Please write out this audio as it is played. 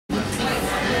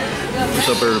What's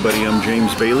up, everybody? I'm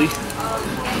James Bailey.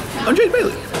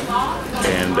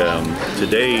 And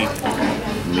today,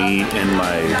 me and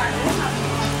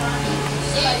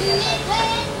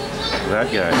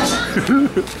that guy.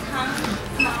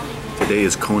 Today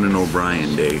is Conan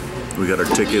O'Brien Day. We got our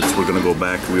tickets. We're gonna go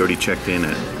back. We already checked in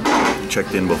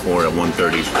before at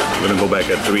 1:30. We're gonna go back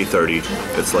at 3:30.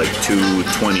 It's like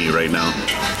 2:20 right now.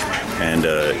 And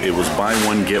it was buy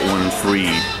one get one free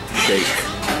shake.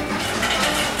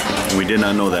 And we did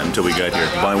not know that until we got here.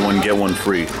 Buy one get one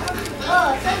free.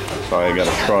 So I got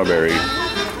a strawberry.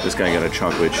 This guy got a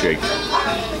chocolate shake.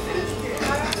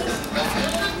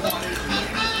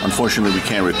 Unfortunately, we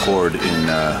can't record in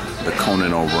the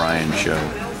Conan O'Brien show,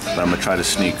 but I'm gonna try to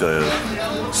sneak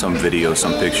some video,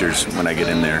 some pictures when I get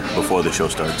in there before the show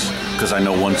starts. Because I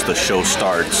know once the show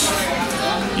starts,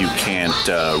 you can't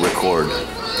record.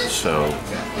 So,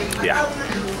 yeah.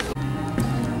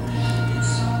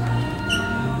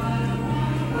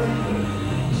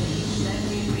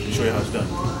 Show you how it's done.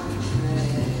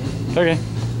 Okay.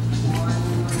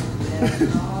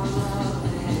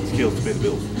 Skills to pay the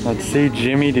bills. Let's see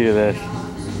Jimmy do this.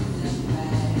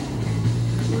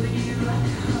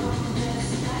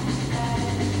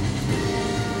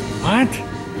 What?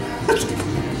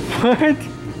 What?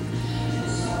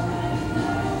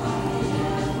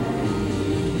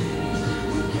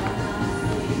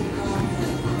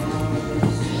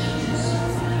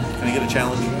 Can I get a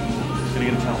challenge? Can I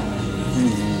get a challenge?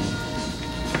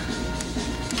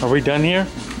 Are we done here?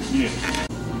 Yeah.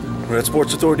 We're at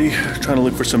Sports Authority trying to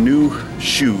look for some new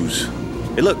shoes.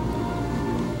 Hey, look.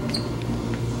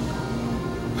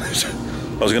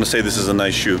 I was gonna say this is a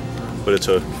nice shoe, but it's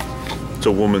a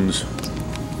woman's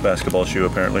basketball shoe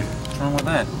apparently. What's wrong with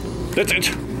that? That's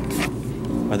it.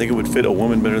 I think it would fit a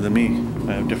woman better than me.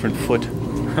 I have different foot.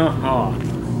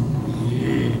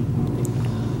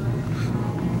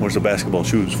 Where's the basketball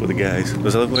shoes for the guys?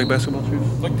 Does that look like basketball shoes?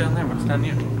 Look down there. What's down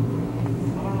here?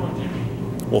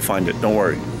 We'll find it. Don't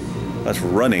worry. That's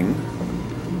running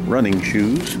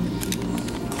shoes.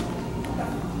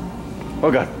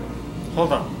 Oh God.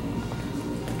 Hold on.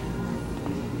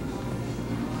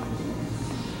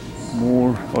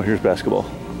 More. Oh, here's basketball.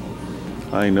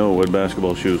 I know what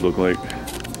basketball shoes look like.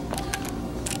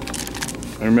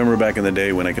 I remember back in the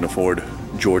day when I can afford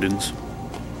Jordans.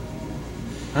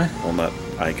 Huh? Well, not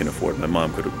I can afford. My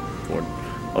mom could afford.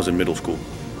 I was in middle school.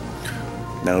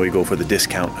 Now we go for the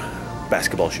discount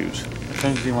basketball shoes. Which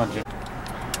things do you want, Jim?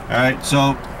 All right,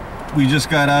 so we just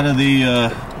got out of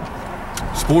the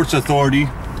Sports Authority.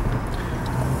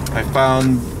 I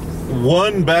found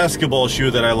one basketball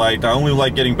shoe that I liked. I only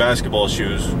like getting basketball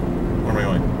shoes. Where am I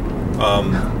going?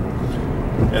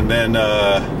 And then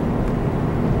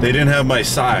they didn't have my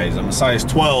size. I'm a size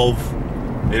 12.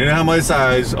 They didn't have my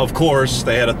size, of course.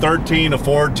 They had a 13, a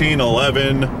 14,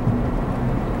 11,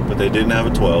 but they didn't have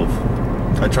a 12.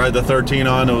 I tried the 13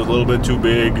 on, it was a little bit too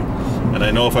big. And I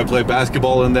know if I play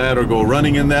basketball in that or go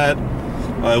running in that,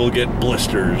 I will get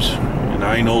blisters. And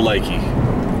I ain't no likey.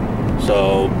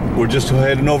 So we're just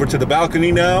heading over to the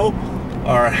balcony now.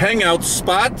 Our hangout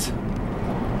spot.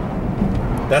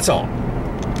 That's all.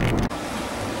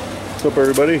 What's up,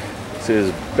 everybody? This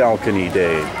is balcony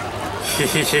day.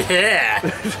 Yeah.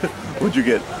 What'd you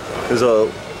get? There's a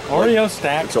Oreo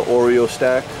stack. It's an Oreo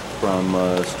stack from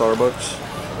Starbucks.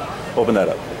 Open that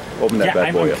up. Open that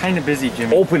bad boy up. I'm kind of busy,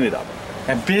 Jimmy. Open it up.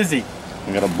 I'm busy.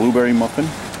 We got a blueberry muffin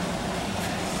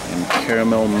and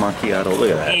caramel macchiato.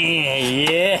 Look at that.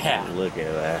 Yeah. Look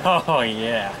at that. Oh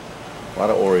yeah. A lot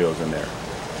of Oreos in there.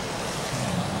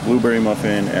 Blueberry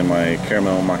muffin and my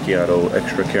caramel macchiato,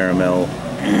 extra caramel,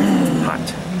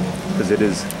 hot. Because it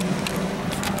is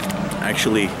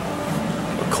actually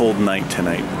a cold night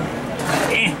tonight.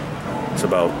 It's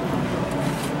about,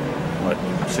 what,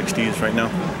 60s right now?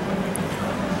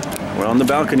 We're on the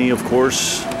balcony, of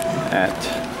course, at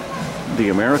the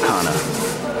Americana.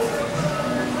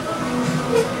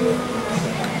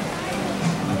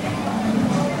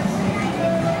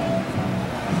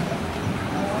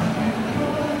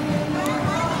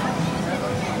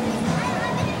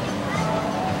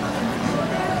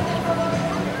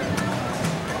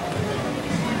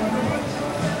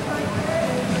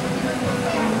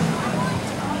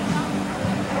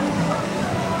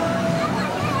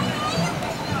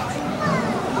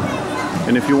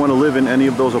 And if you want to live in any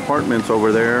of those apartments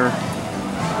over there,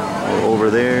 or over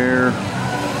there,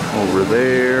 over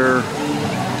there.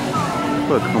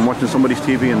 Look, I'm watching somebody's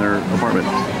TV in their apartment.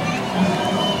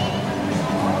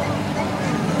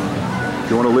 If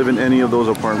you want to live in any of those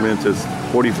apartments, it's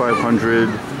 $4,500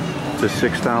 to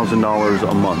 $6,000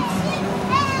 a month.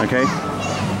 Okay?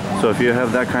 So if you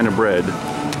have that kind of bread,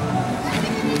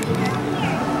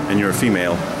 and you're a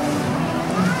female,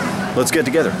 let's get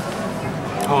together.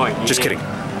 Oh, yeah. Just kidding.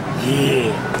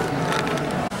 Yeah.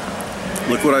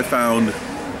 Look what I found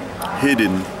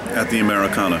hidden at the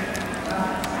Americana.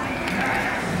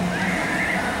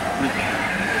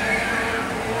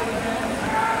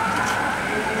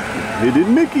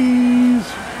 Hidden Mickeys!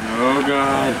 Oh,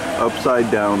 God.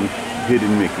 Upside down hidden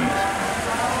Mickeys.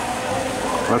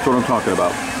 That's what I'm talking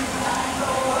about.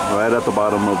 Right at the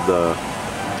bottom of the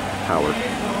tower.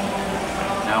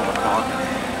 Now we're talking.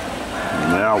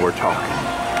 Now we're talking.